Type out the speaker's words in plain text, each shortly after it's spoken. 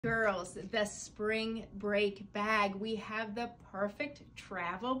Girls, the spring break bag. We have the perfect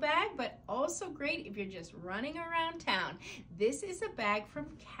travel bag, but also great if you're just running around town. This is a bag from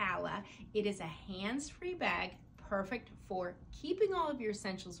Calla. It is a hands-free bag, perfect for keeping all of your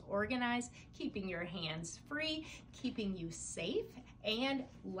essentials organized, keeping your hands free, keeping you safe, and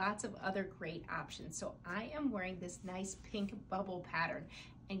lots of other great options. So I am wearing this nice pink bubble pattern.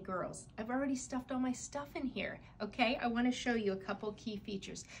 And girls, I've already stuffed all my stuff in here, okay? I wanna show you a couple key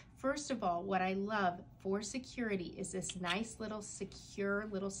features. First of all, what I love for security is this nice little secure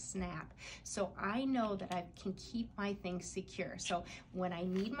little snap. So I know that I can keep my things secure. So when I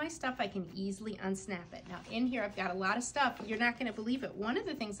need my stuff, I can easily unsnap it. Now in here, I've got a lot of stuff. You're not gonna believe it. One of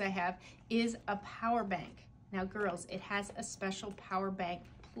the things I have is a power bank. Now girls, it has a special power bank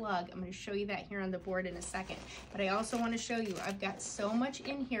plug. I'm going to show you that here on the board in a second. But I also want to show you, I've got so much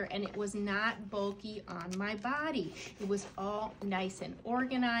in here and it was not bulky on my body. It was all nice and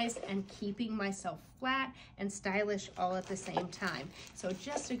organized and keeping myself flat and stylish all at the same time. So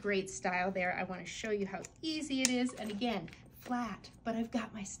just a great style there. I want to show you how easy it is. And again, flat, but I've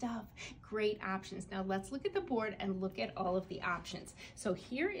got my stuff. Great options. Now let's look at the board and look at all of the options. So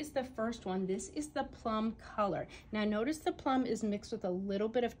here is the first one. This is the plum color. Now notice the plum is mixed with a little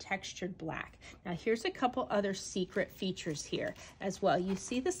bit of textured black. Now here's a couple other secret features here as well. You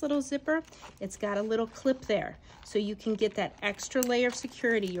see this little zipper? It's got a little clip there. So you can get that extra layer of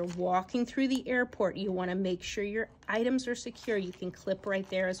security. You're walking through the airport. You want to make sure your items are secure. You can clip right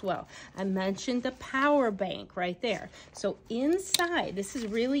there as well. I mentioned the power bank right there. So inside, this is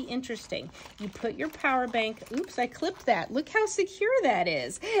really interesting. You put your power bank, oops, I clipped that. Look how secure that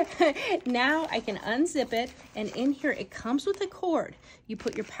is. Now I can unzip it, and in here it comes with a cord. You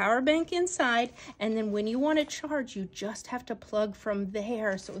put your power bank inside, and then when you want to charge, you just have to plug from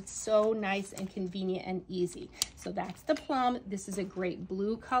there. So it's so nice and convenient and easy. So that's the plum. This is a great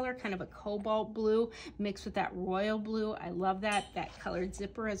blue color, kind of a cobalt blue mixed with that royal blue. I love that colored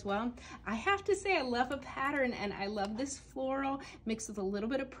zipper as well. I have to say I love a pattern, and I love this floral mixed with a little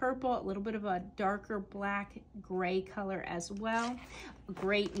bit of purple, a little bit of a darker black gray color as well.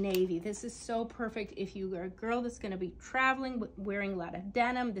 Great navy. This is so perfect if you are a girl that's going to be traveling wearing a lot of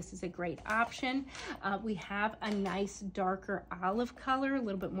denim. This is a great option. We have a nice darker olive color, a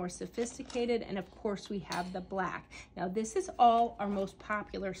little bit more sophisticated, and of course we have the black. Now this is all our most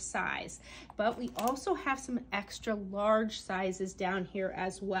popular size, but we also have some extra large sizes down here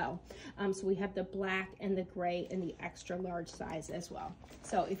as well. So we have the black and the gray and the extra large size as well.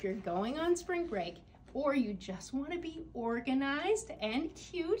 So if you're going on spring break, or you just want to be organized and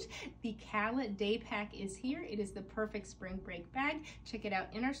cute, the Calla Daypack is here. It is the perfect spring break bag. Check it out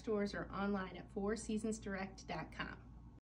in our stores or online at fourseasonsdirect.com.